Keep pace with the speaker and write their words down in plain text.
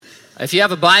If you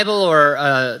have a Bible or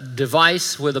a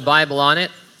device with a Bible on it,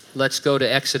 let's go to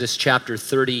Exodus chapter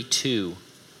 32.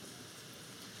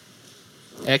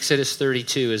 Exodus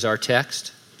 32 is our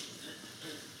text.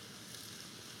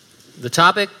 The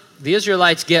topic, the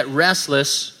Israelites get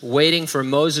restless waiting for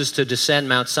Moses to descend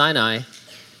Mount Sinai,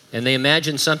 and they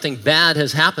imagine something bad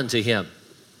has happened to him.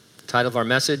 The title of our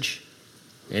message,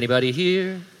 anybody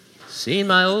here seen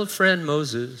my old friend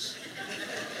Moses?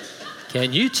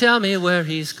 Can you tell me where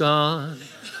he's gone?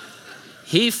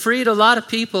 He freed a lot of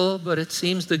people, but it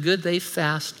seems the good they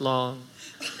fast long.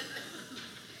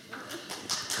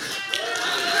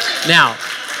 Now,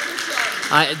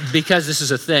 because this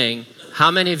is a thing,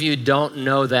 how many of you don't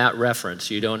know that reference?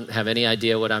 You don't have any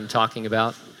idea what I'm talking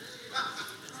about?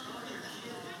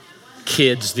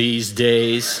 Kids these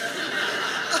days.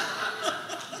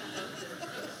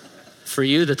 For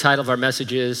you, the title of our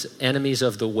message is Enemies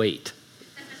of the Wait.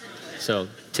 So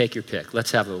take your pick. Let's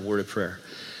have a word of prayer.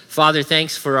 Father,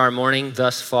 thanks for our morning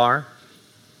thus far.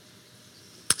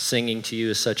 Singing to you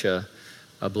is such a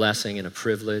blessing and a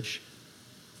privilege.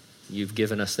 You've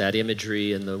given us that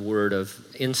imagery and the word of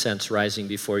incense rising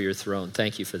before your throne.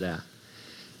 Thank you for that.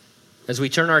 As we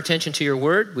turn our attention to your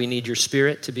word, we need your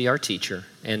Spirit to be our teacher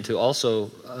and to also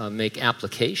make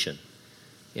application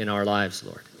in our lives,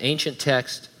 Lord. Ancient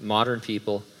text, modern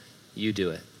people, you do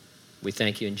it. We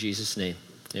thank you in Jesus' name.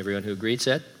 Everyone who agreed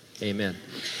said, amen.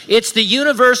 It's the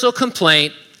universal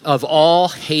complaint of all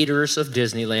haters of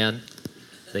Disneyland.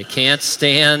 They can't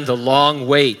stand the long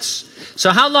waits.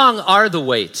 So how long are the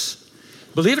waits?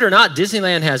 Believe it or not,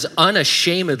 Disneyland has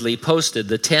unashamedly posted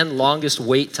the 10 longest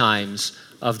wait times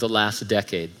of the last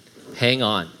decade. Hang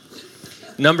on.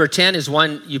 Number 10 is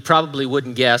one you probably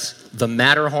wouldn't guess, the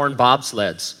Matterhorn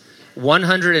bobsleds.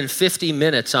 150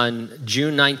 minutes on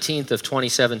June 19th of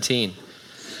 2017.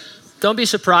 Don't be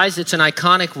surprised, it's an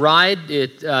iconic ride.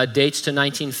 It dates to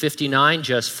 1959,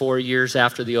 just 4 years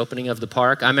after the opening of the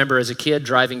park. I remember as a kid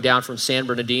driving down from San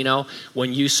Bernardino,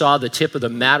 when you saw the tip of the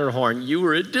Matterhorn, you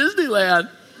were at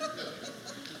Disneyland.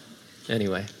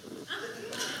 Anyway,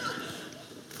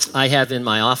 I have in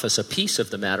my office a piece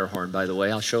of the Matterhorn, by the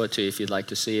way. I'll show it to you if you'd like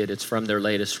to see it. It's from their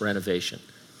latest renovation.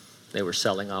 They were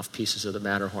selling off pieces of the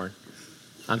Matterhorn.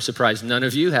 I'm surprised none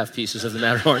of you have pieces of the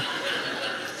Matterhorn.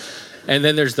 And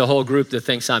then there's the whole group that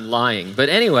thinks I'm lying. But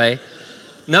anyway,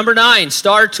 number 9,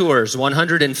 Star Tours,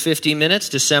 150 minutes,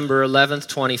 December 11th,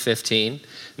 2015.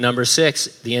 Number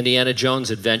 6, the Indiana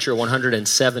Jones Adventure,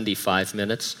 175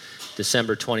 minutes,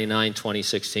 December 29,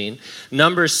 2016.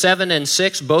 Numbers 7 and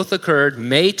 6 both occurred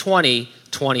May 20,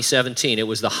 2017. It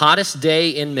was the hottest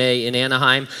day in May in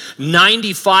Anaheim,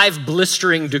 95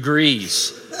 blistering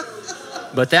degrees.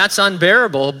 But that's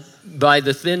unbearable by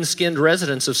the thin-skinned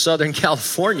residents of Southern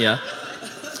California.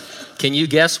 Can you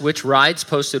guess which rides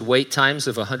posted wait times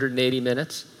of 180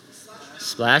 minutes?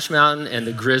 Splash Mountain and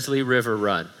the Grizzly River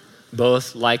Run,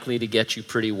 both likely to get you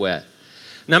pretty wet.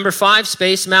 Number 5,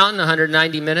 Space Mountain,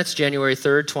 190 minutes, January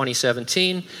 3rd,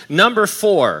 2017. Number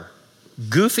 4,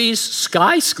 Goofy's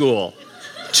Sky School,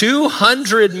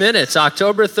 200 minutes,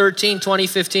 October 13,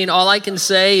 2015. All I can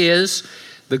say is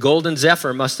the Golden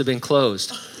Zephyr must have been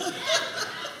closed.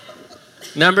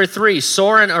 Number 3,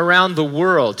 Soarin' Around the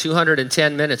World,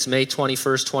 210 minutes, May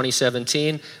 21st,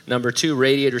 2017. Number 2,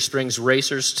 Radiator Springs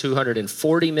Racers,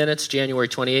 240 minutes, January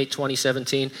 28,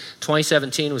 2017.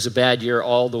 2017 was a bad year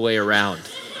all the way around.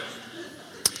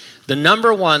 The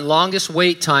number 1 longest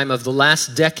wait time of the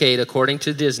last decade, according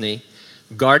to Disney,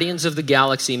 Guardians of the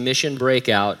Galaxy Mission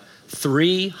Breakout,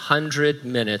 300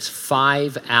 minutes,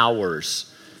 5 hours,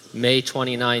 May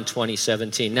 29,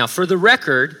 2017. Now, for the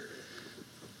record,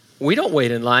 we don't wait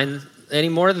in line any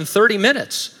more than 30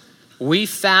 minutes. We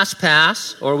fast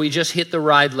pass or we just hit the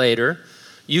ride later.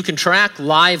 You can track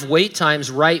live wait times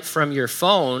right from your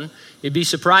phone. You'd be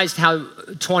surprised how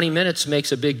 20 minutes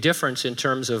makes a big difference in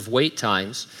terms of wait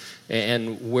times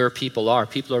and where people are.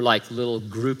 People are like little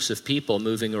groups of people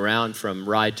moving around from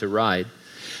ride to ride.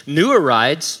 Newer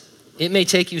rides, it may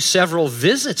take you several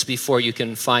visits before you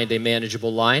can find a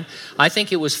manageable line. I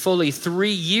think it was fully 3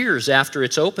 years after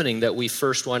its opening that we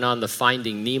first went on the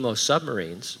Finding Nemo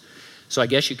submarines. So I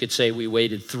guess you could say we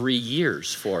waited 3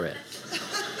 years for it.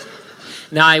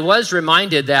 Now, I was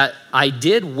reminded that I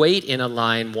did wait in a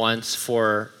line once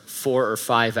for 4 or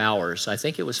 5 hours. I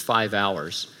think it was 5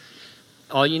 hours.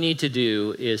 All you need to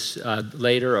do is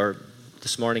later or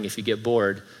this morning, if you get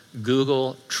bored,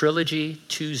 Google Trilogy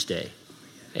Tuesday.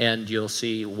 And you'll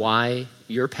see why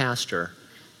your pastor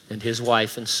and his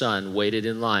wife and son waited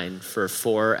in line for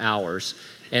 4 hours.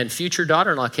 And future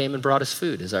daughter-in-law came and brought us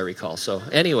food, as I recall. So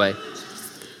anyway,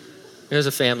 it was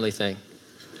a family thing.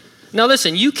 Now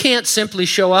listen, you can't simply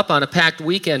show up on a packed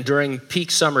weekend during peak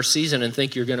summer season and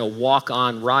think you're going to walk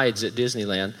on rides at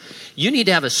Disneyland. You need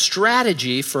to have a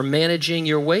strategy for managing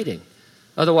your waiting.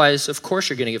 Otherwise, of course,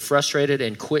 you're going to get frustrated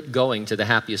and quit going to the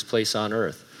happiest place on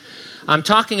earth. I'm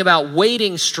talking about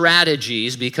waiting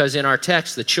strategies because in our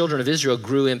text, the children of Israel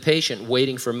grew impatient,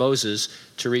 waiting for Moses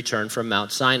to return from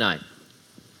Mount Sinai.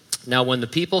 Now, when the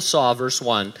people saw, verse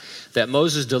 1, that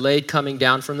Moses delayed coming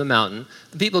down from the mountain,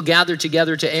 the people gathered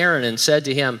together to Aaron and said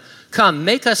to him, "Come,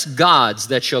 make us gods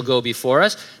that shall go before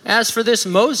us. As for this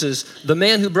Moses, the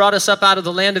man who brought us up out of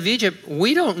the land of Egypt,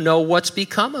 we don't know what's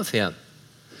become of him."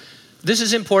 This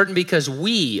is important because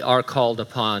we are called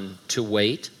upon to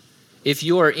wait. If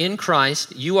you are in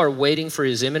Christ, you are waiting for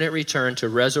his imminent return to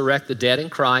resurrect the dead in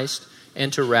Christ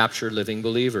and to rapture living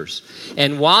believers.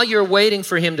 And while you're waiting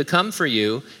for him to come for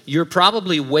you, you're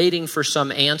probably waiting for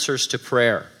some answers to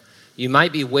prayer. You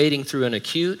might be waiting through an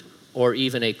acute or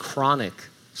even a chronic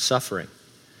suffering.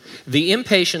 The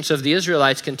impatience of the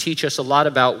Israelites can teach us a lot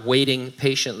about waiting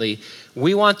patiently.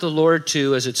 We want the Lord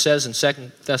to, as it says in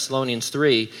 2 Thessalonians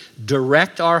 3,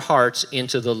 direct our hearts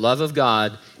into the love of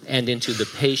God and into the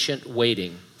patient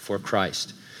waiting for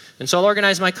Christ. And so I'll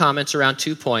organize my comments around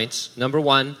 2 points. Number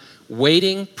 1,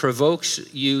 waiting provokes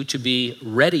you to be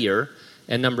readier.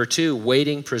 And number 2,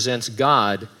 waiting presents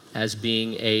God as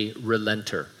being a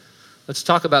relenter. Let's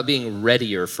talk about being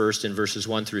readier first in verses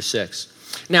 1 through 6.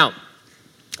 Now,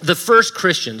 the first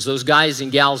Christians, those guys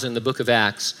and gals in the book of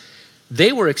Acts,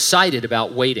 they were excited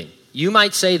about waiting. You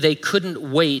might say they couldn't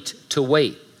wait to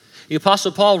wait. The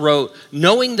Apostle Paul wrote,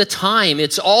 "Knowing the time,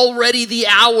 it's already the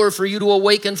hour for you to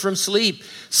awaken from sleep.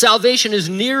 Salvation is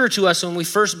nearer to us when we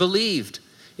first believed."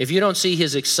 If you don't see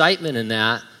his excitement in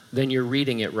that, then you're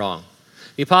reading it wrong.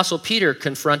 The Apostle Peter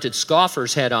confronted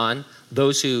scoffers head on,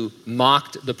 those who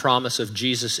mocked the promise of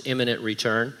Jesus' imminent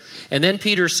return. And then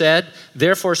Peter said,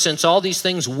 "Therefore, since all these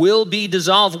things will be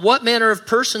dissolved, what manner of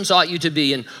persons ought you to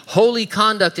be in holy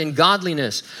conduct and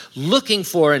godliness, looking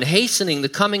for and hastening the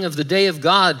coming of the day of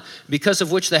God, because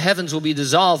of which the heavens will be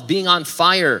dissolved, being on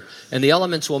fire, and the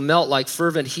elements will melt like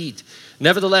fervent heat.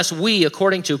 Nevertheless, we,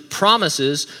 according to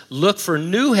promises, look for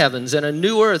new heavens and a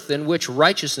new earth in which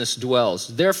righteousness dwells.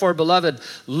 Therefore, beloved,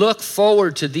 look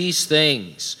forward to these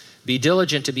things. Be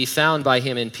diligent to be found by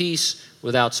him in peace,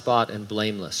 without spot and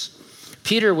blameless."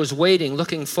 Peter was waiting,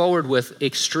 looking forward with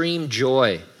extreme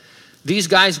joy. These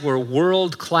guys were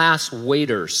world-class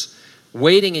waiters.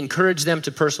 Waiting encouraged them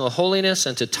to personal holiness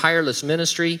and to tireless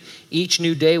ministry. Each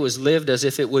new day was lived as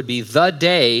if it would be the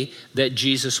day that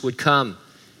Jesus would come.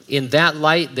 In that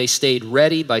light, they stayed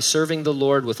ready by serving the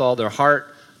Lord with all their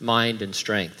heart, mind, and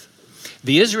strength.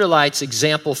 The Israelites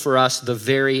example for us the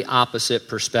very opposite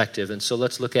perspective. And so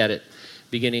let's look at it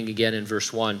beginning again in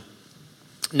verse 1.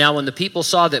 Now, when the people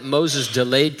saw that Moses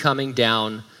delayed coming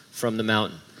down from the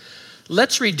mountain.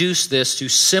 Let's reduce this to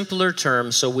simpler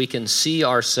terms so we can see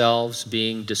ourselves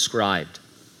being described.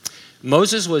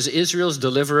 Moses was Israel's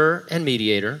deliverer and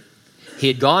mediator. He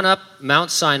had gone up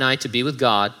Mount Sinai to be with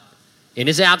God. In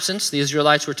his absence, the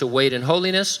Israelites were to wait in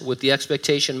holiness with the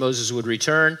expectation Moses would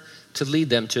return to lead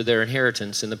them to their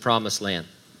inheritance in the promised land.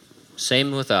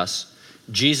 Same with us.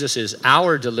 Jesus is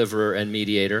our deliverer and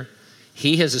mediator.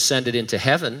 He has ascended into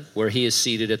heaven, where he is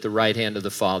seated at the right hand of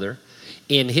the Father.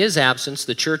 In his absence,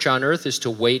 the church on earth is to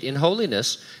wait in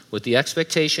holiness with the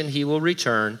expectation he will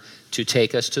return to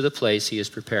take us to the place he is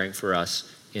preparing for us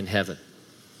in heaven.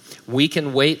 We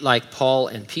can wait like Paul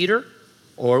and Peter,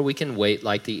 or we can wait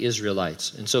like the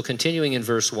Israelites. And so continuing in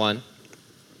verse 1,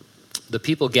 the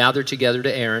people gathered together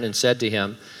to Aaron and said to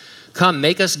him, "Come,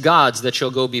 make us gods that shall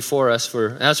go before us.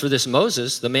 For as for this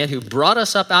Moses, the man who brought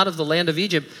us up out of the land of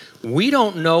Egypt, we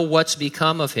don't know what's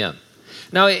become of him."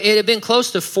 Now, it had been close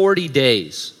to 40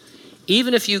 days.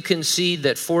 Even if you concede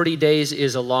that 40 days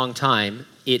is a long time,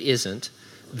 it isn't.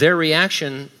 Their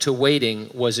reaction to waiting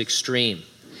was extreme.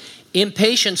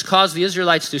 Impatience caused the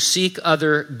Israelites to seek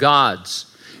other gods.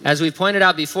 As we pointed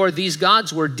out before, these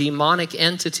gods were demonic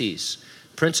entities.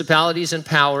 Principalities and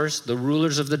powers, the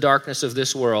rulers of the darkness of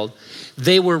this world.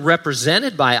 They were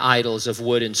represented by idols of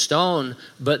wood and stone,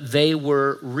 but they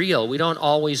were real. We don't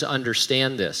always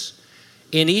understand this.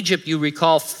 In Egypt, you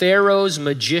recall Pharaoh's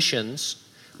magicians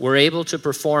were able to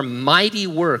perform mighty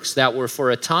works that were for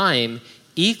a time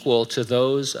equal to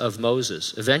those of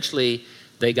Moses. Eventually,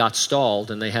 they got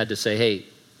stalled and they had to say, "Hey,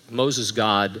 Moses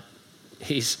God,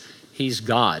 he's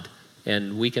God,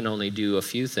 and we can only do a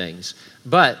few things."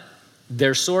 But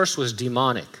their source was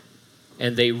demonic,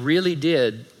 and they really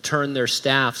did turn their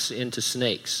staffs into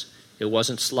snakes. It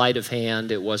wasn't sleight of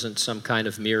hand. It wasn't some kind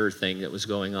of mirror thing that was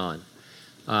going on.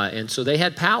 And so they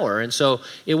had power. And so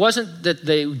it wasn't that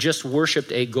they just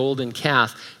worshiped a golden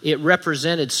calf. It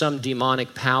represented some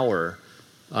demonic power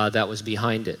that was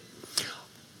behind it.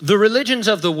 The religions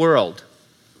of the world,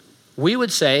 we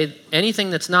would say anything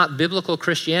that's not biblical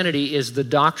Christianity is the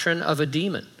doctrine of a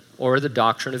demon or the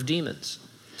doctrine of demons.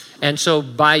 And so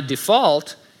by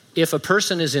default, if a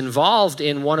person is involved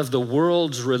in one of the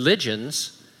world's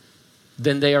religions,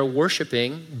 then they are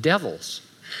worshiping devils.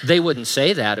 They wouldn't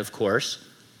say that, of course.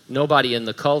 Nobody in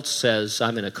the cult says,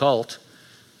 I'm in a cult.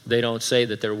 They don't say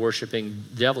that they're worshiping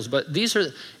devils. But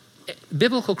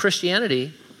biblical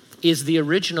Christianity is the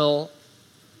original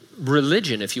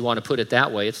religion, if you want to put it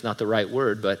that way. It's not the right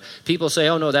word, but people say,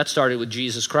 oh no, that started with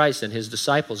Jesus Christ and his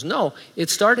disciples. No, it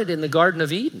started in the Garden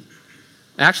of Eden.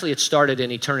 Actually, it started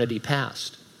in eternity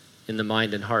past, in the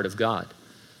mind and heart of God.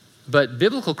 But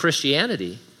biblical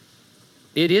Christianity,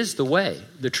 it is the way,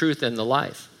 the truth, and the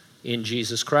life in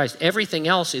Jesus Christ. Everything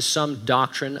else is some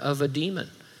doctrine of a demon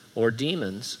or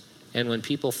demons, and when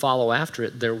people follow after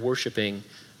it, they're worshiping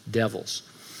devils.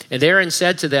 And Aaron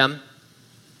said to them,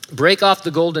 break off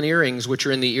the golden earrings which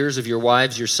are in the ears of your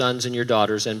wives, your sons, and your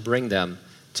daughters, and bring them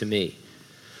to me.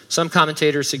 Some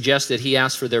commentators suggest that he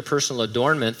asked for their personal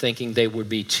adornment, thinking they would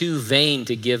be too vain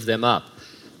to give them up.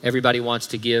 Everybody wants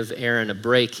to give Aaron a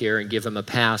break here and give him a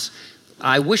pass.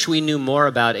 I wish we knew more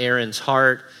about Aaron's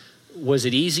heart. Was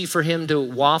it easy for him to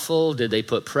waffle? Did they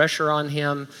put pressure on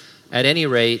him? At any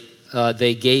rate,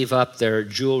 they gave up their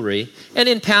jewelry. And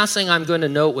in passing, I'm going to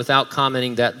note without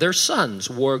commenting that their sons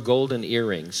wore golden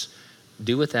earrings.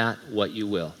 Do with that what you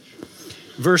will.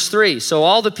 Verse 3, so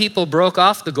all the people broke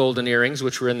off the golden earrings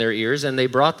which were in their ears, and they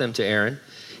brought them to Aaron.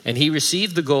 And he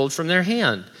received the gold from their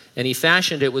hand, and he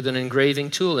fashioned it with an engraving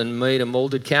tool and made a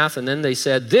molded calf. And then they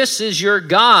said, this is your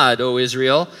God, O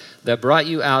Israel, that brought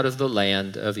you out of the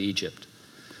land of Egypt.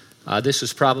 This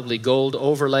was probably gold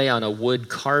overlay on a wood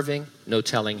carving, no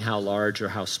telling how large or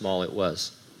how small it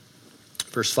was.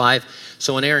 Verse 5,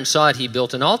 so when Aaron saw it, he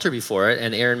built an altar before it,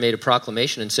 and Aaron made a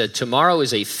proclamation and said, tomorrow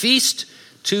is a feast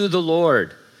to the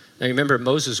Lord. Now remember,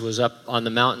 Moses was up on the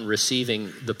mountain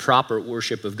receiving the proper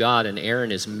worship of God, and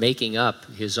Aaron is making up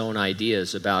his own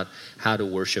ideas about how to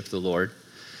worship the Lord.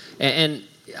 And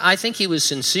I think he was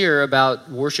sincere about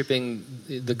worshiping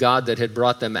the God that had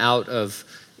brought them out of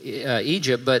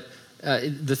Egypt, but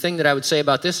the thing that I would say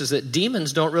about this is that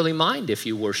demons don't really mind if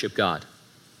you worship God,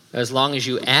 as long as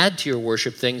you add to your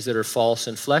worship things that are false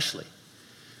and fleshly.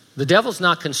 The devil's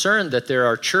not concerned that there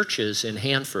are churches in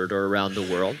Hanford or around the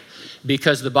world,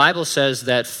 because the Bible says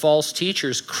that false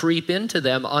teachers creep into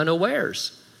them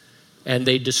unawares, and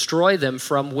they destroy them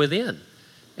from within.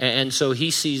 And so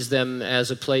he sees them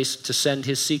as a place to send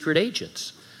his secret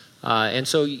agents. And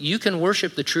so you can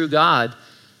worship the true God,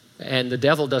 and the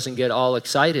devil doesn't get all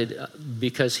excited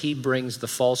because he brings the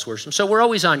false worship. So we're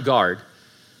always on guard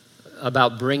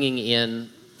about bringing in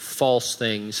false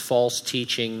things, false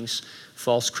teachings,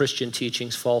 false Christian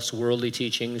teachings, false worldly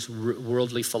teachings,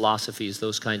 worldly philosophies,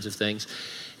 those kinds of things.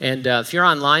 And if you're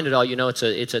online at all, you know it's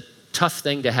a tough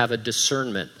thing to have a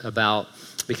discernment about,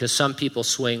 because some people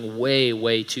swing way,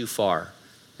 way too far,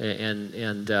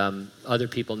 and other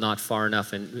people not far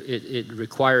enough. And it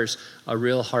requires a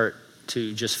real heart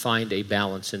to just find a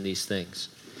balance in these things.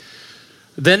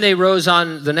 Then they rose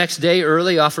on the next day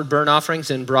early, offered burnt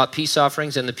offerings, and brought peace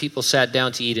offerings, and the people sat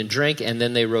down to eat and drink, and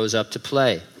then they rose up to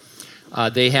play.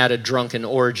 They had a drunken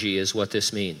orgy, is what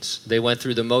this means. They went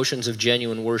through the motions of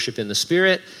genuine worship in the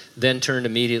Spirit, then turned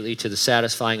immediately to the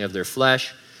satisfying of their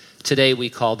flesh. Today we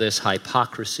call this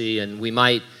hypocrisy, and we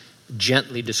might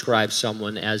gently describe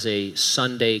someone as a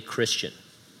Sunday Christian,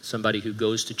 somebody who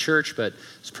goes to church but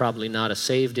is probably not a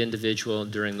saved individual.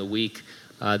 During the week,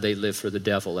 they live for the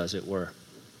devil, as it were.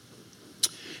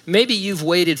 Maybe you've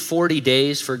waited 40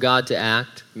 days for God to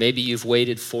act. Maybe you've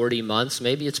waited 40 months.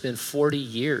 Maybe it's been 40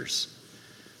 years.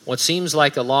 What seems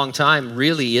like a long time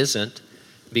really isn't,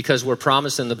 because we're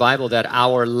promised in the Bible that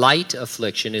our light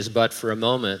affliction is but for a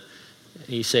moment.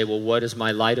 You say, well, what is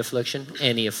my light affliction?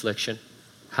 Any affliction,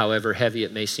 however heavy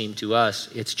it may seem to us,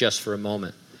 it's just for a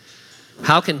moment.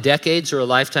 How can decades or a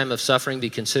lifetime of suffering be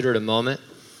considered a moment?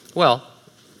 Well,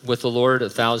 with the Lord,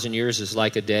 1,000 years is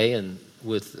like a day, and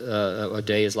with a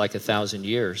day is like 1,000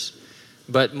 years.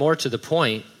 But more to the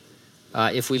point,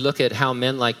 if we look at how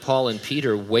men like Paul and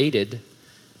Peter waited,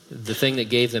 the thing that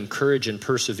gave them courage and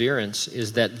perseverance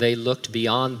is that they looked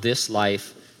beyond this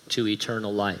life to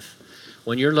eternal life.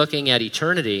 When you're looking at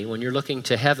eternity, when you're looking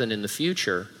to heaven in the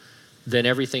future, then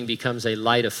everything becomes a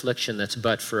light affliction that's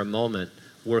but for a moment,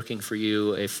 working for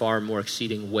you a far more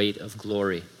exceeding weight of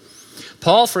glory.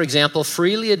 Paul, for example,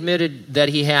 freely admitted that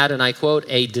he had, and I quote,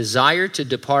 a desire to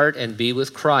depart and be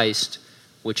with Christ,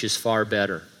 which is far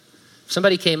better. If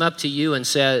somebody came up to you and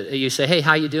said, you say, hey,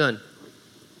 how you doing?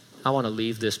 I want to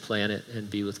leave this planet and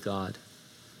be with God.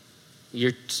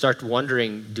 You start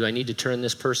wondering, do I need to turn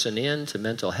this person in to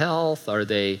mental health? Are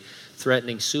they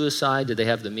threatening suicide? Do they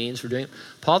have the means for doing it?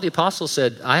 Paul the Apostle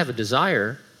said, I have a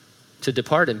desire to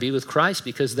depart and be with Christ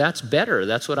because that's better.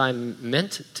 That's what I'm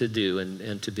meant to do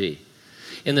and to be.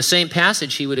 In the same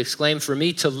passage, he would exclaim, for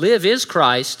me to live is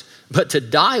Christ, but to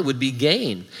die would be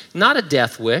gain. Not a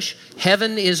death wish.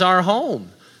 Heaven is our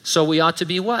home. So we ought to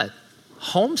be what?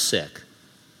 Homesick.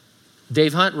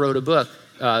 Dave Hunt wrote a book.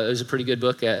 It was a pretty good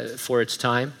book for its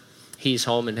time. He's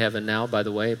home in heaven now, by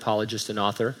the way, apologist and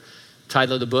author.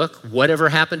 Title of the book, Whatever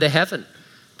Happened to Heaven?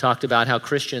 Talked about how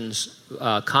Christians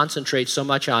concentrate so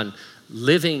much on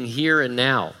living here and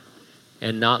now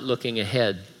and not looking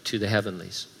ahead to the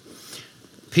heavenlies.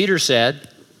 Peter said,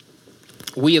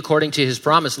 we, according to his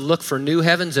promise, look for new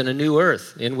heavens and a new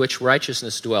earth in which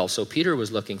righteousness dwells. So Peter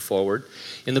was looking forward.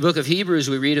 In the book of Hebrews,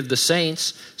 we read of the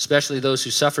saints, especially those who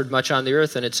suffered much on the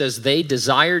earth, and it says they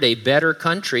desired a better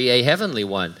country, a heavenly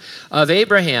one. Of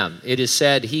Abraham, it is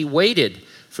said, he waited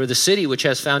for the city which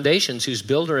has foundations, whose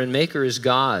builder and maker is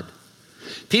God.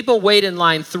 People wait in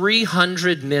line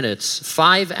 300 minutes,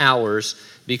 5 hours,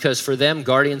 because for them,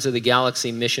 Guardians of the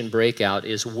Galaxy Mission Breakout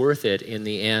is worth it in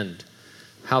the end.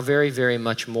 How very, very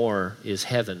much more is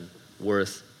heaven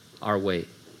worth our wait.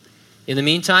 In the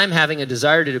meantime, having a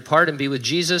desire to depart and be with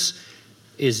Jesus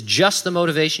is just the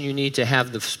motivation you need to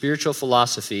have the spiritual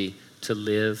philosophy to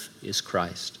live is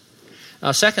Christ.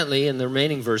 Now, secondly, in the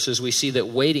remaining verses, we see that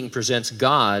waiting presents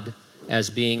God as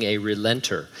being a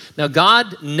relenter. Now,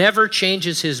 God never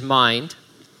changes his mind,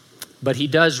 but he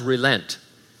does relent.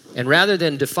 And rather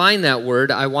than define that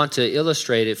word, I want to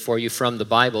illustrate it for you from the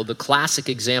Bible. The classic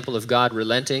example of God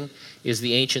relenting is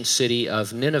the ancient city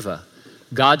of Nineveh.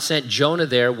 God sent Jonah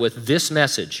there with this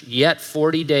message, yet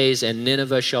 40 days and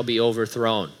Nineveh shall be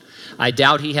overthrown. I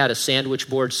doubt he had a sandwich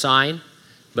board sign,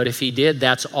 but if he did,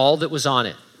 that's all that was on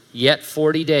it. Yet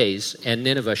 40 days and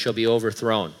Nineveh shall be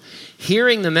overthrown.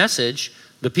 Hearing the message,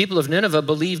 the people of Nineveh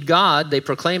believed God. They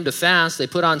proclaimed a fast. They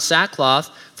put on sackcloth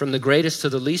from the greatest to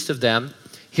the least of them.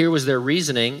 Here was their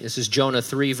reasoning. This is Jonah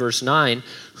 3, verse 9.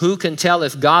 Who can tell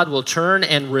if God will turn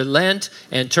and relent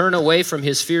and turn away from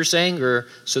his fierce anger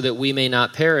so that we may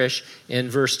not perish? And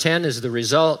verse 10 is the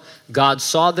result. God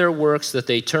saw their works, that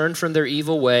they turned from their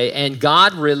evil way, and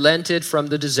God relented from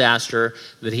the disaster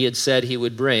that he had said he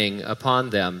would bring upon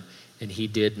them, and he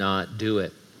did not do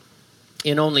it.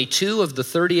 In only 2 of the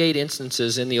 38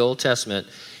 instances in the Old Testament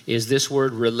is this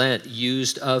word relent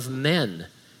used of men.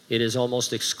 It is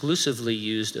almost exclusively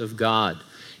used of God.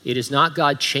 It is not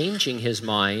God changing his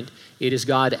mind. It is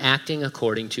God acting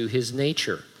according to his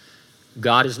nature.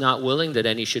 God is not willing that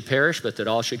any should perish, but that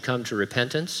all should come to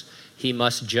repentance. He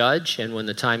must judge, and when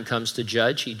the time comes to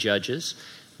judge, he judges.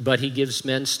 But he gives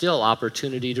men still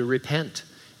opportunity to repent.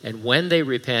 And when they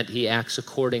repent, he acts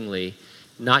accordingly,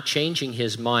 not changing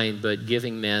his mind, but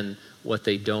giving men what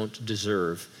they don't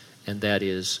deserve, and that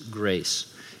is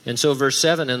grace. And so verse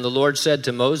 7, and the Lord said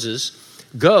to Moses,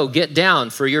 go, get down,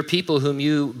 for your people whom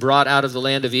you brought out of the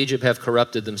land of Egypt have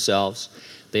corrupted themselves.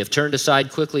 They have turned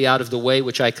aside quickly out of the way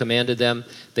which I commanded them.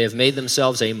 They have made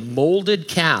themselves a molded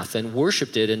calf and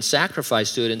worshipped it and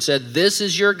sacrificed to it and said, this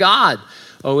is your God,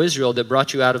 O Israel, that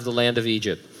brought you out of the land of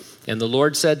Egypt. And the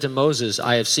Lord said to Moses,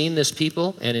 I have seen this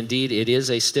people, and indeed it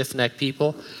is a stiff-necked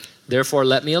people. Therefore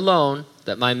let me alone,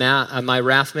 that my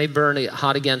wrath may burn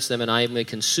hot against them, and I may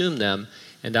consume them,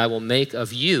 and I will make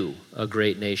of you a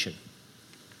great nation.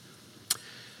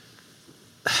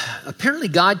 Apparently,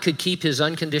 God could keep his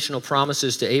unconditional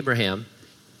promises to Abraham,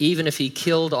 even if he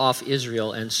killed off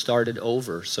Israel and started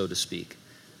over, so to speak,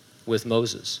 with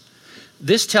Moses.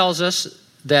 This tells us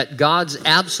that God's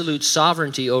absolute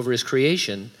sovereignty over his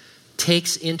creation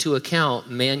takes into account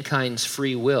mankind's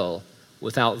free will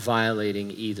without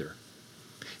violating either.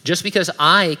 Just because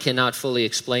I cannot fully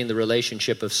explain the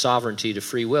relationship of sovereignty to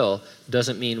free will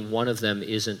doesn't mean one of them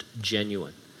isn't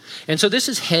genuine. And so this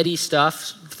is heady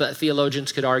stuff.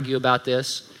 Theologians could argue about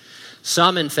this.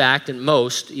 Some, in fact, and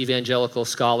most evangelical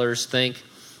scholars think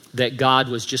that God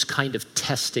was just kind of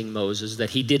testing Moses, that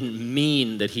he didn't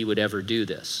mean that he would ever do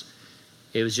this.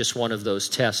 It was just one of those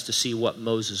tests to see what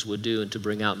Moses would do and to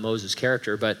bring out Moses'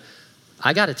 character. But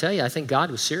I got to tell you, I think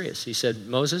God was serious. He said,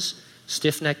 Moses,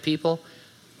 stiff-necked people,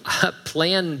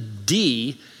 Plan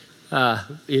D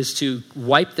is to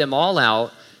wipe them all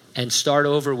out and start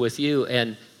over with you,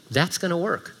 and that's going to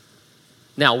work.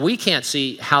 Now, we can't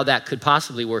see how that could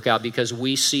possibly work out because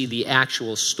we see the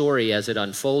actual story as it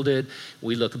unfolded.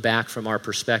 We look back from our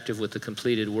perspective with the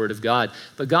completed Word of God.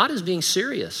 But God is being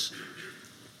serious.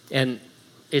 And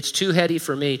it's too heady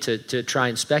for me to try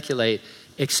and speculate,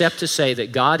 except to say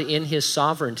that God in his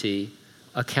sovereignty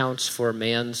accounts for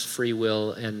man's free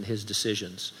will and his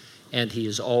decisions. And he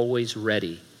is always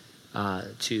ready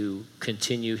to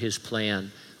continue his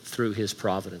plan through his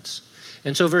providence.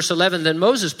 And so verse 11, then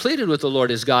Moses pleaded with the Lord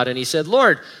his God, and he said,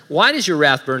 Lord, why does your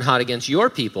wrath burn hot against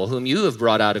your people, whom you have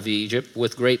brought out of Egypt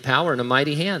with great power and a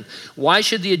mighty hand? Why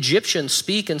should the Egyptians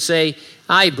speak and say,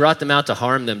 I brought them out to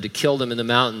harm them, to kill them in the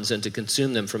mountains, and to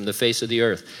consume them from the face of the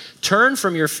earth? Turn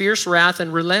from your fierce wrath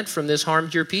and relent from this harm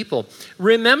to your people.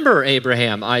 Remember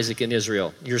Abraham, Isaac, and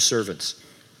Israel, your servants,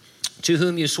 to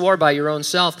whom you swore by your own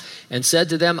self, and said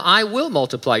to them, I will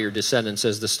multiply your descendants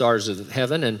as the stars of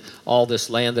heaven, and all this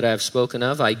land that I have spoken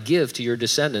of I give to your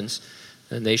descendants,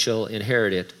 and they shall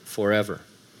inherit it forever.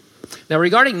 Now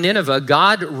regarding Nineveh,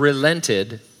 God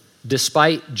relented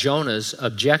despite Jonah's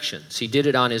objections. He did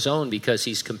it on his own because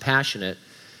he's compassionate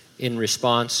in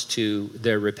response to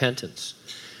their repentance.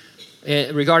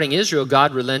 And regarding Israel,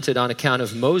 God relented on account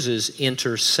of Moses'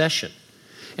 intercession.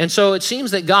 And so it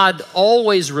seems that God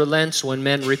always relents when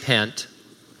men repent.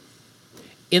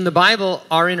 In the Bible,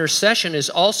 our intercession is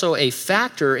also a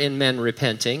factor in men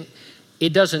repenting.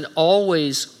 It doesn't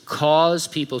always cause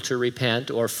people to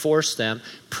repent or force them.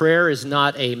 Prayer is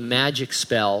not a magic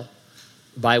spell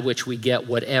by which we get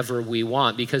whatever we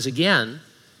want, because again,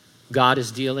 God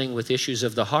is dealing with issues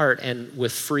of the heart and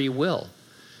with free will.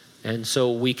 And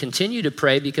so we continue to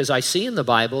pray because I see in the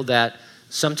Bible that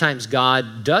sometimes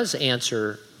God does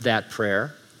answer that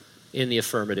prayer in the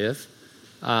affirmative.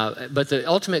 But the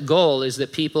ultimate goal is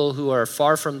that people who are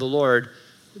far from the Lord,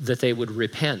 that they would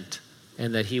repent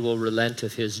and that he will relent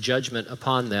of his judgment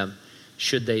upon them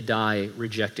should they die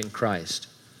rejecting Christ.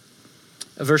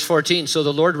 Verse 14, so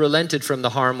the Lord relented from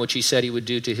the harm which he said he would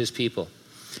do to his people.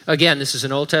 Again, this is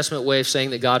an Old Testament way of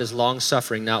saying that God is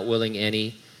long-suffering, not willing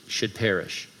any should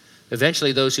perish.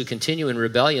 Eventually, those who continue in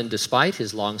rebellion despite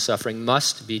his long-suffering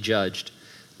must be judged.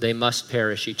 They must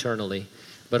perish eternally.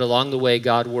 But along the way,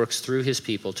 God works through his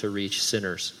people to reach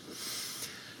sinners.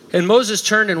 And Moses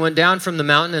turned and went down from the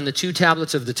mountain, and the 2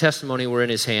 tablets of the testimony were in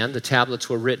his hand. The tablets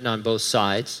were written on both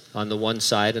sides. On the one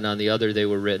side and on the other they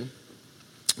were written.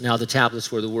 Now the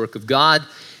tablets were the work of God,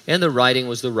 and the writing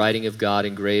was the writing of God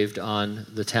engraved on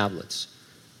the tablets.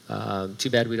 Too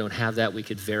bad we don't have that. We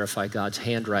could verify God's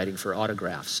handwriting for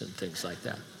autographs and things like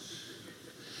that.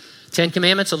 10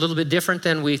 Commandments, a little bit different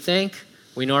than we think.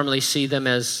 We normally see them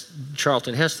as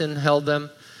Charlton Heston held them,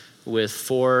 with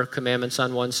 4 commandments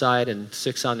on one side and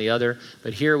 6 on the other.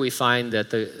 But here we find that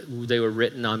they were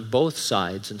written on both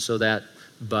sides, and so that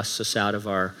busts us out of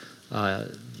our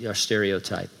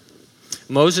stereotype.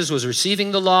 Moses was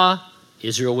receiving the law.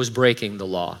 Israel was breaking the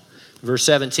law. Verse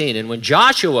 17, and when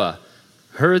Joshua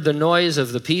heard the noise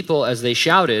of the people as they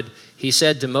shouted, he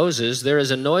said to Moses, there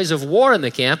is a noise of war in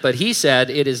the camp, but he said,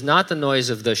 it is not the noise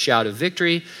of the shout of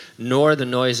victory, nor the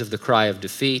noise of the cry of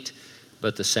defeat,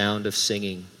 but the sound of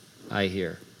singing I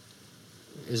hear.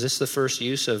 Is this the first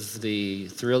use of the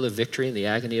thrill of victory and the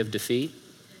agony of defeat?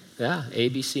 Yeah,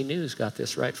 ABC News got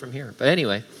this right from here. But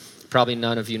anyway, probably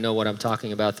none of you know what I'm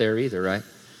talking about there either, right?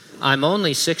 I'm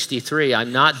only 63.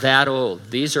 I'm not that old.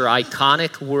 These are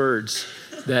iconic words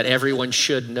that everyone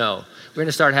should know. We're going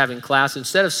to start having classes.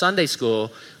 Instead of Sunday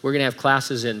school, we're going to have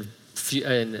classes in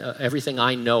everything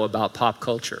I know about pop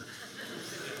culture.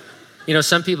 You know,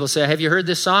 some people say, have you heard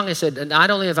this song? I said,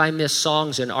 not only have I missed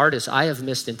songs and artists, I have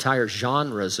missed entire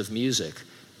genres of music.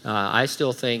 I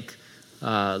still think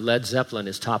Led Zeppelin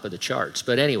is top of the charts.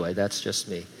 But anyway, that's just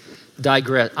me.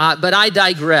 But I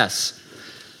digress.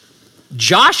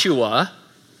 Joshua,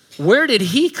 where did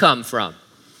he come from?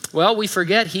 Well, we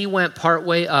forget he went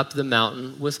partway up the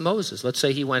mountain with Moses. Let's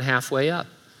say he went halfway up.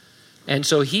 And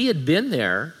so he had been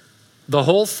there the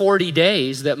whole 40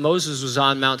 days that Moses was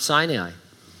on Mount Sinai.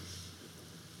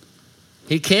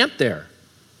 He camped there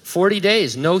 40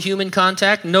 days, no human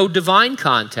contact, no divine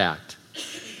contact.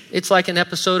 It's like an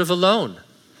episode of Alone.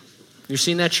 You've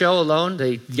seen that show, Alone?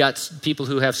 They got people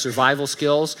who have survival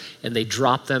skills, and they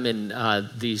drop them in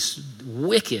these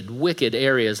wicked, wicked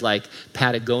areas like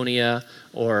Patagonia,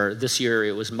 or this year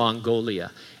it was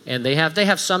Mongolia. And they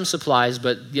have some supplies,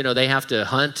 but you know they have to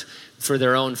hunt for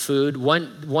their own food.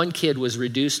 One kid was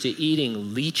reduced to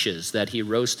eating leeches that he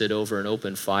roasted over an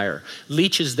open fire.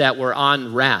 Leeches that were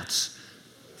on rats.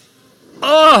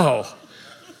 Oh!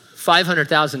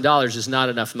 $500,000 is not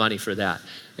enough money for that.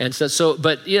 And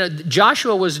but you know,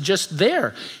 Joshua was just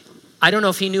there. I don't know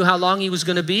if he knew how long he was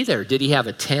going to be there. Did he have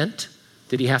a tent?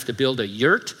 Did he have to build a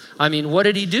yurt? I mean, what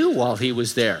did he do while he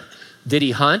was there? Did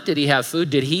he hunt? Did he have food?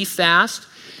 Did he fast?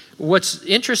 What's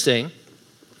interesting,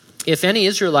 if any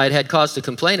Israelite had cause to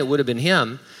complain, it would have been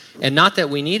him. And not that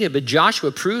we need it, but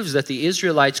Joshua proves that the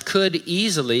Israelites could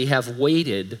easily have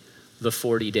waited the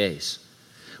 40 days.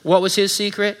 What was his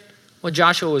secret? Well,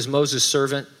 Joshua was Moses'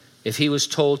 servant. If he was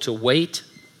told to wait,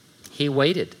 he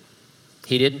waited.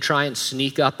 He didn't try and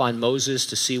sneak up on Moses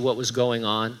to see what was going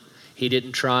on. He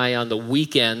didn't try on the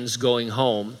weekends going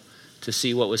home to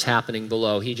see what was happening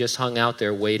below. He just hung out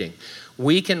there waiting.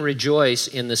 We can rejoice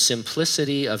in the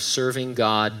simplicity of serving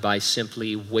God by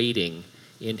simply waiting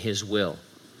in his will.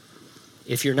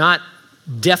 If you're not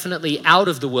definitely out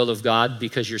of the will of God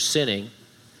because you're sinning,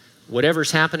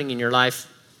 whatever's happening in your life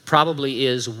probably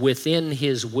is within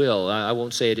his will. I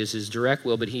won't say it is his direct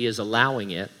will, but he is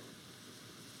allowing it.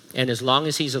 And as long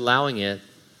as he's allowing it,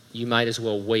 you might as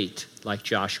well wait like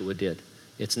Joshua did.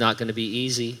 It's not going to be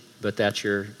easy, but that's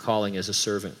your calling as a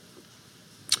servant.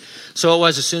 So it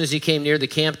was as soon as he came near the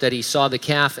camp that he saw the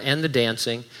calf and the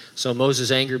dancing. So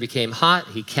Moses' anger became hot.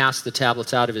 He cast the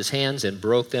tablets out of his hands and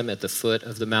broke them at the foot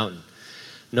of the mountain.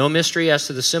 No mystery as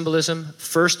to the symbolism.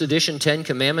 First edition 10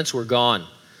 Commandments were gone,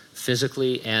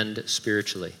 physically and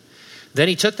spiritually. Then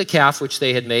he took the calf which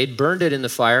they had made, burned it in the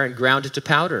fire, and ground it to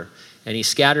powder. And he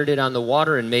scattered it on the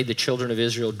water and made the children of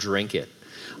Israel drink it.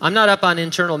 I'm not up on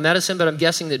internal medicine, but I'm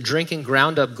guessing that drinking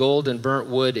ground up gold and burnt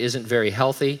wood isn't very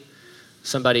healthy.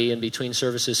 Somebody in between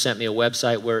services sent me a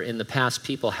website where in the past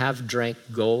people have drank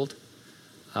gold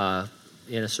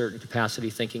in a certain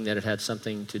capacity, thinking that it had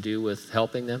something to do with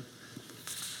helping them.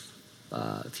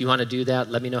 If you want to do that,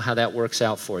 let me know how that works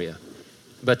out for you.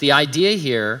 But the idea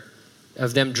here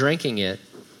of them drinking it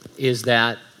is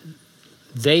that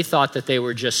they thought that they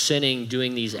were just sinning,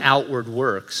 doing these outward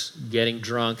works, getting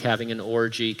drunk, having an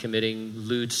orgy, committing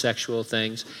lewd sexual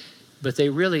things. But they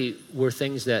really were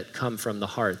things that come from the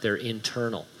heart. They're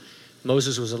internal.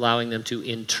 Moses was allowing them to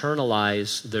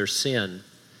internalize their sin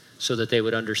so that they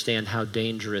would understand how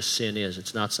dangerous sin is.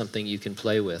 It's not something you can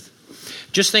play with.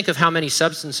 Just think of how many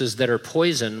substances that are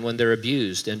poison when they're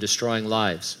abused and destroying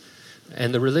lives.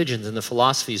 And the religions and the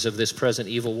philosophies of this present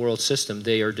evil world system,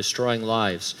 they are destroying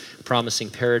lives, promising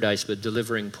paradise, but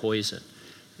delivering poison.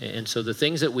 And so the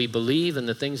things that we believe and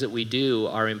the things that we do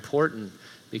are important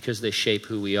because they shape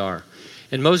who we are.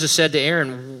 And Moses said to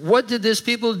Aaron, "What did this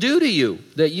people do to you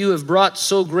that you have brought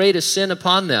so great a sin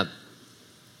upon them?"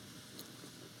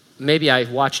 Maybe I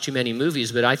watched too many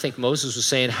movies, but I think Moses was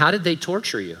saying, how did they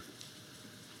torture you?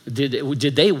 Did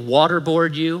they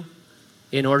waterboard you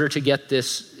in order to get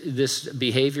this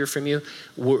behavior from you?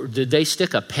 Did they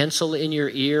stick a pencil in your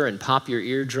ear and pop your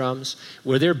eardrums?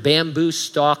 Were there bamboo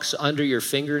stalks under your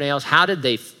fingernails? How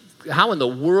in the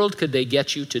world could they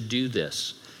get you to do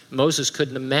this? Moses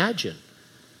couldn't imagine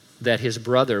that his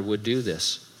brother would do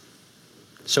this.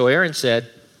 So Aaron said,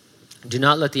 "Do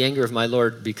not let the anger of my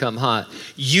Lord become hot.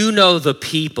 You know the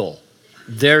people,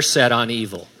 they're set on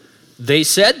evil. They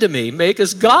said to me, 'Make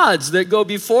us gods that go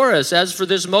before us.' As for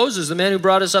this Moses, the man who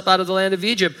brought us up out of the land of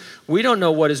Egypt, we don't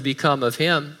know what has become of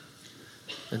him."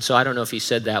 And so I don't know if he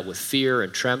said that with fear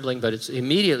and trembling, but it's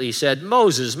immediately he said,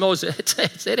 Moses,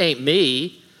 it ain't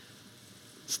me.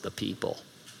 It's the people.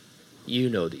 You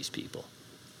know these people.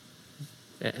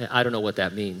 I don't know what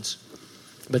that means.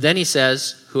 But then he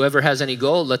says, "Whoever has any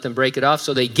gold, let them break it off."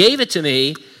 So they gave it to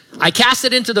me. I cast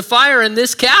it into the fire and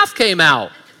this calf came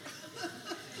out.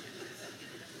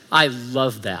 I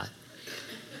love that.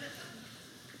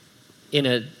 In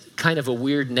a kind of a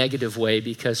weird negative way,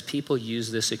 because people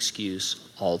use this excuse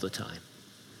all the time.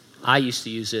 I used to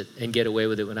use it and get away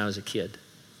with it when I was a kid.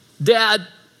 "Dad,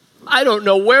 I don't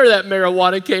know where that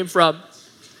marijuana came from.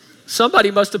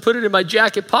 Somebody must have put it in my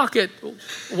jacket pocket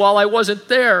while I wasn't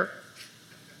there."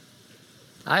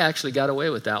 I actually got away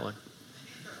with that one.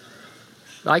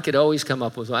 I could always come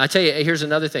up with one. I tell you, here's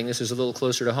another thing. This is a little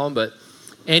closer to home, but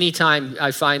anytime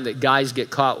I find that guys get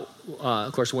caught,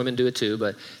 of course women do it too,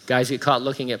 but guys get caught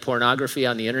looking at pornography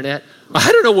on the internet,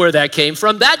 I don't know where that came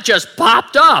from. That just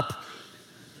popped up.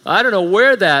 I don't know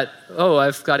where that,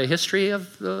 I've got a history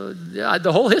of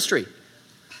the whole history.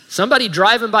 Somebody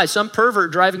driving by, some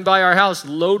pervert driving by our house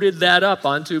loaded that up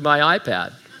onto my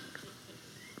iPad.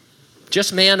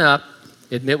 Just man up,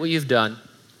 admit what you've done.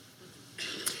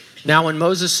 Now when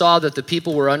Moses saw that the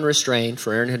people were unrestrained,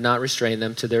 for Aaron had not restrained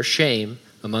them, to their shame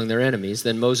among their enemies,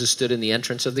 then Moses stood in the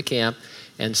entrance of the camp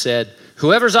and said,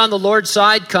 "Whoever's on the Lord's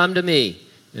side, come to me."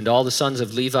 And all the sons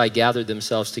of Levi gathered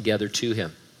themselves together to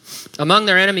him. Among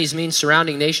their enemies means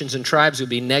surrounding nations and tribes would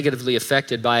be negatively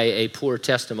affected by a poor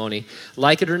testimony.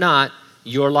 Like it or not,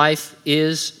 your life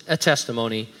is a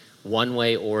testimony one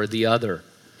way or the other.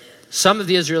 Some of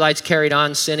the Israelites carried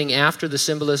on sinning after the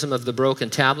symbolism of the broken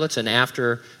tablets and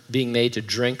after being made to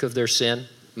drink of their sin.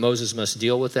 Moses must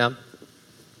deal with them.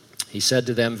 He said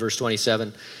to them, verse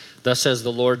 27, "Thus says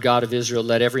the Lord God of Israel,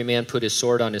 let every man put his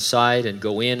sword on his side and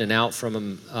go in and out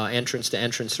from entrance to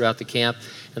entrance throughout the camp,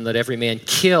 and let every man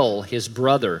kill his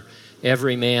brother,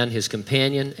 every man his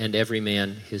companion, and every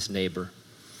man his neighbor."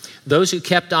 Those who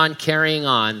kept on carrying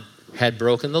on had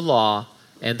broken the law,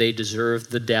 and they deserved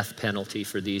the death penalty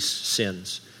for these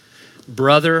sins.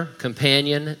 Brother,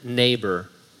 companion, neighbor,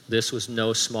 this was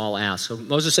no small ask. So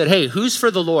Moses said, "Hey, who's for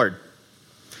the Lord?"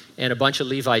 And a bunch of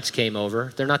Levites came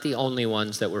over. They're not the only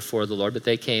ones that were for the Lord, but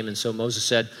they came. And so Moses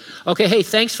said, "Okay, hey,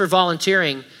 thanks for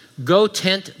volunteering. Go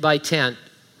tent by tent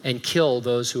and kill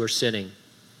those who are sinning.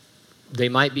 They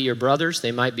might be your brothers,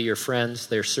 they might be your friends,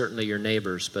 they're certainly your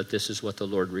neighbors, but this is what the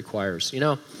Lord requires." You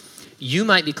know, you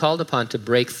might be called upon to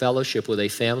break fellowship with a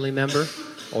family member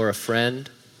or a friend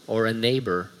or a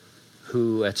neighbor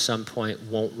who at some point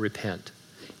won't repent.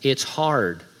 It's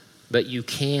hard, but you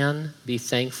can be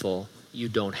thankful you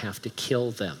don't have to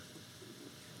kill them.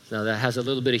 Now that has a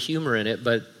little bit of humor in it,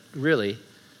 but really,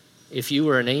 if you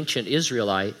were an ancient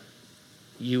Israelite,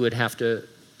 you would have to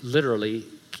literally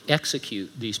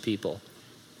execute these people.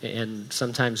 And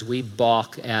sometimes we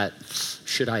balk at,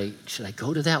 should I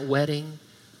go to that wedding?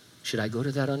 Should I go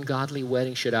to that ungodly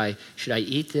wedding? Should I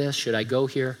eat this? Should I go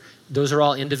here? Those are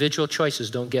all individual choices,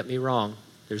 don't get me wrong.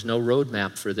 There's no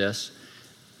roadmap for this.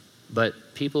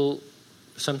 But people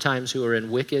sometimes who are in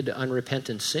wicked,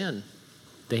 unrepentant sin,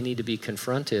 they need to be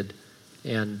confronted,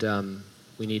 and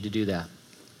we need to do that.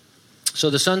 So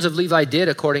the sons of Levi did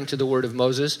according to the word of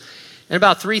Moses, and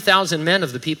about 3,000 men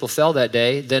of the people fell that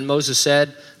day. Then Moses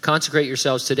said, "Consecrate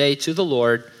yourselves today to the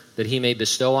Lord, that he may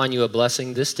bestow on you a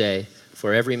blessing this day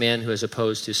for every man who has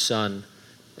opposed his son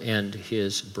and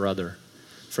his brother."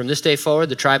 From this day forward,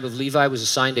 the tribe of Levi was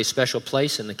assigned a special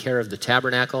place in the care of the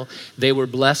tabernacle. They were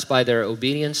blessed by their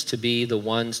obedience to be the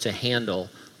ones to handle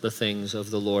the things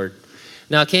of the Lord.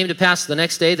 Now it came to pass the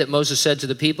next day that Moses said to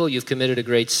the people, "You've committed a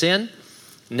great sin.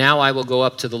 Now I will go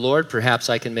up to the Lord. Perhaps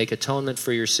I can make atonement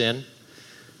for your sin."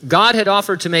 God had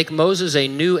offered to make Moses a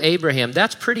new Abraham.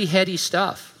 That's pretty heady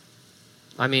stuff.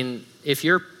 I mean, if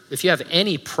you have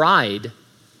any pride,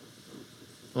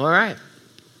 all right.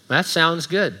 That sounds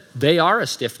good. They are a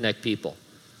stiff-necked people.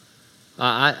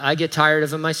 I get tired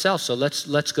of them myself, so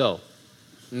let's go.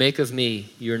 Make of me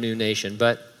your new nation.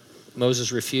 But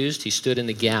Moses refused. He stood in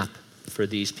the gap for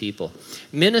these people.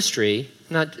 Ministry,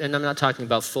 and I'm not talking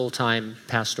about full-time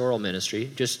pastoral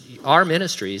ministry, just our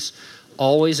ministries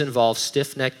always involve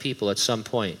stiff-necked people at some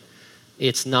point.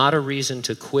 It's not a reason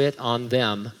to quit on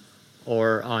them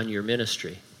or on your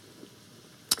ministry.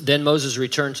 Then Moses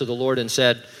returned to the Lord and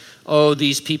said, "Oh,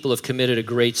 these people have committed a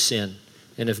great sin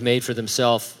and have made for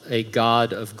themselves a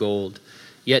god of gold.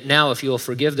 Yet now if you will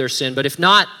forgive their sin, but if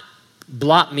not,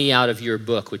 blot me out of your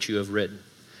book which you have written."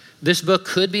 This book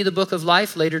could be the book of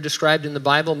life, later described in the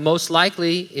Bible. Most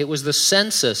likely it was the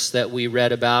census that we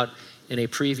read about in a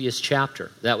previous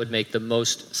chapter. That would make the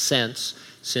most sense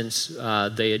since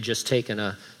they had just taken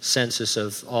a census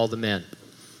of all the men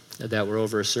that were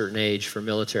over a certain age for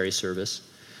military service.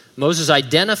 Moses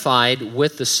identified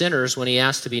with the sinners when he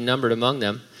asked to be numbered among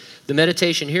them. The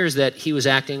meditation here is that he was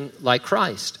acting like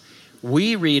Christ.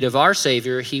 We read of our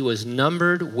Savior, he was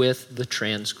numbered with the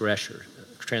transgressors.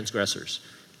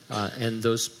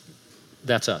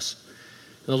 That's us.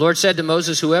 And the Lord said to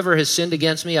Moses, "Whoever has sinned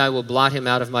against me, I will blot him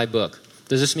out of my book."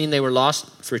 Does this mean they were lost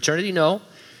for eternity? No.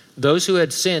 Those who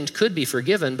had sinned could be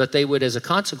forgiven, but they would, as a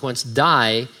consequence,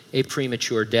 die a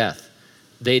premature death.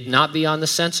 They'd not be on the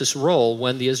census roll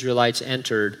when the Israelites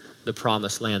entered the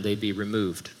promised land. They'd be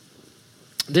removed.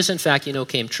 This, in fact,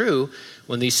 came true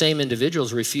when these same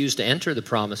individuals refused to enter the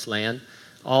promised land.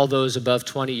 All those above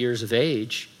 20 years of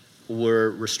age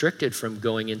were restricted from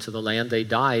going into the land. They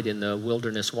died in the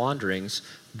wilderness wanderings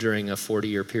during a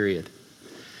 40-year period.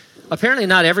 Apparently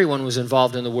not everyone was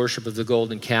involved in the worship of the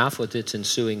golden calf with its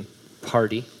ensuing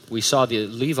party. We saw the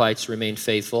Levites remain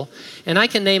faithful. And I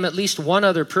can name at least one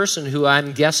other person who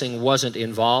I'm guessing wasn't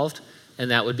involved, and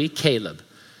that would be Caleb.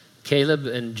 Caleb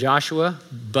and Joshua,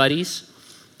 buddies.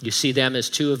 You see them as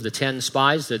two of the 10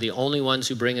 spies. They're the only ones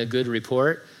who bring a good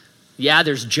report. Yeah,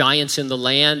 there's giants in the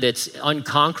land. It's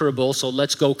unconquerable, so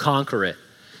let's go conquer it.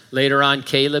 Later on,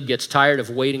 Caleb gets tired of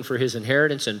waiting for his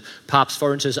inheritance and pops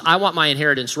forward and says, "I want my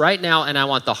inheritance right now, and I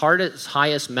want the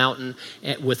highest mountain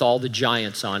with all the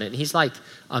giants on it." And he's like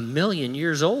 1,000,000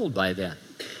 years old by then.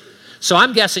 So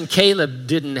I'm guessing Caleb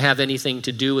didn't have anything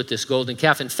to do with this golden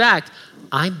calf. In fact,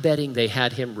 I'm betting they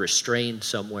had him restrained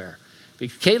somewhere.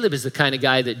 Because Caleb is the kind of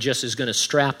guy that just is going to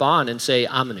strap on and say,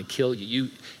 I'm going to kill you.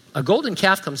 A golden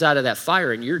calf comes out of that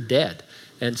fire and you're dead.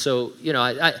 And so,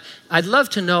 I'd love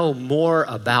to know more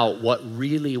about what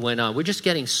really went on. We're just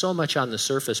getting so much on the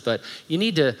surface, but you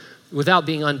need to, without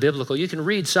being unbiblical, you can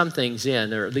read some things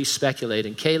in, or at least speculate.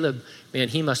 And Caleb, man,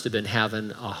 he must have been having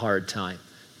a hard time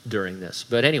during this.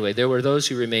 But anyway, there were those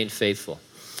who remained faithful.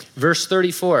 Verse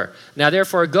 34, now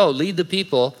therefore go, lead the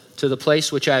people to the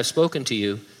place which I have spoken to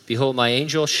you. Behold, my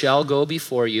angel shall go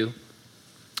before you.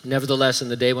 Nevertheless, in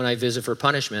the day when I visit for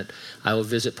punishment, I will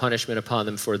visit punishment upon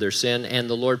them for their sin. And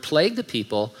the Lord plagued the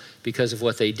people because of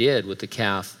what they did with the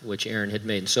calf which Aaron had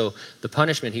made. And so the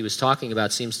punishment he was talking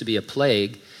about seems to be a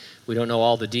plague. We don't know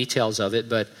all the details of it,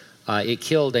 but it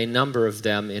killed a number of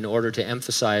them in order to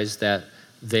emphasize that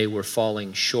they were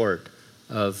falling short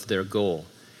of their goal.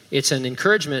 It's an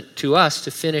encouragement to us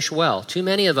to finish well. Too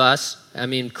many of us,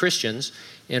 Christians,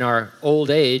 in our old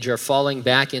age are falling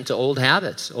back into old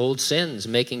habits, old sins,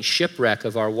 making shipwreck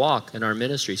of our walk and our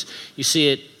ministries. You see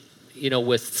it,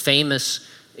 with famous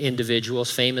individuals,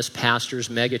 famous pastors,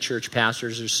 megachurch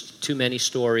pastors. There's too many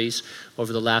stories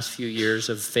over the last few years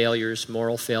of failures,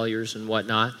 moral failures and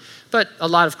whatnot. But a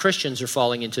lot of Christians are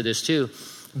falling into this too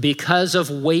because of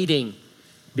waiting,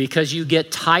 because you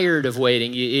get tired of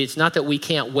waiting. It's not that we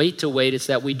can't wait to wait, it's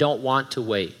that we don't want to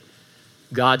wait.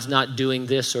 God's not doing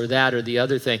this or that or the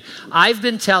other thing. I've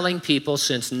been telling people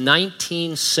since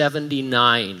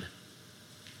 1979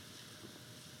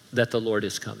 that the Lord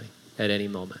is coming at any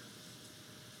moment.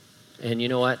 And you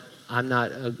know what? I'm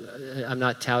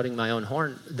not touting my own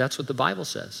horn. That's what the Bible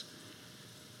says.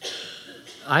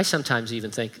 I sometimes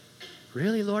even think,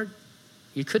 really, Lord?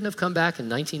 You couldn't have come back in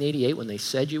 1988 when they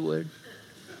said you would?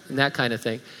 And that kind of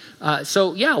thing.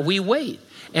 So we wait.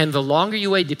 And the longer you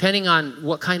wait, depending on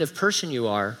what kind of person you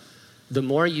are, the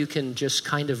more you can just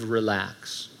kind of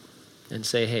relax and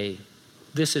say, hey,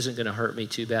 this isn't going to hurt me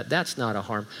too bad. That's not a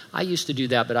harm. I used to do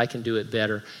that, but I can do it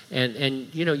better.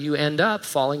 And you end up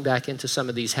falling back into some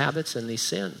of these habits and these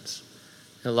sins.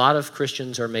 And a lot of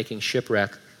Christians are making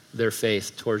shipwreck their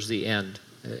faith towards the end.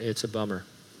 It's a bummer.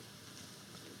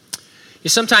 You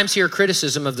sometimes hear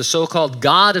criticism of the so-called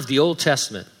God of the Old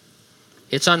Testament.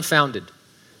 It's unfounded.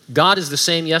 God is the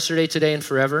same yesterday, today, and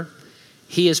forever.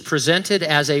 He is presented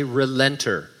as a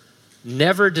relenter,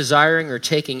 never desiring or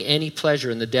taking any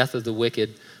pleasure in the death of the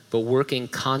wicked, but working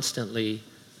constantly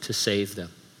to save them.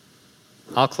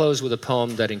 I'll close with a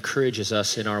poem that encourages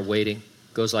us in our waiting.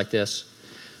 It goes like this.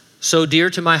 So dear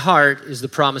to my heart is the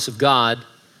promise of God,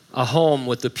 a home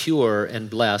with the pure and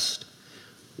blessed,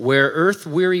 where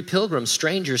earth-weary pilgrims,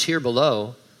 strangers here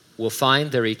below, will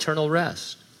find their eternal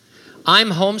rest.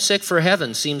 I'm homesick for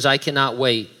heaven, seems I cannot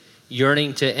wait,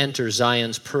 yearning to enter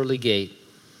Zion's pearly gate.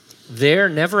 There,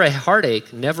 never a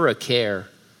heartache, never a care.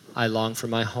 I long for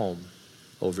my home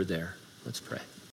over there. Let's pray.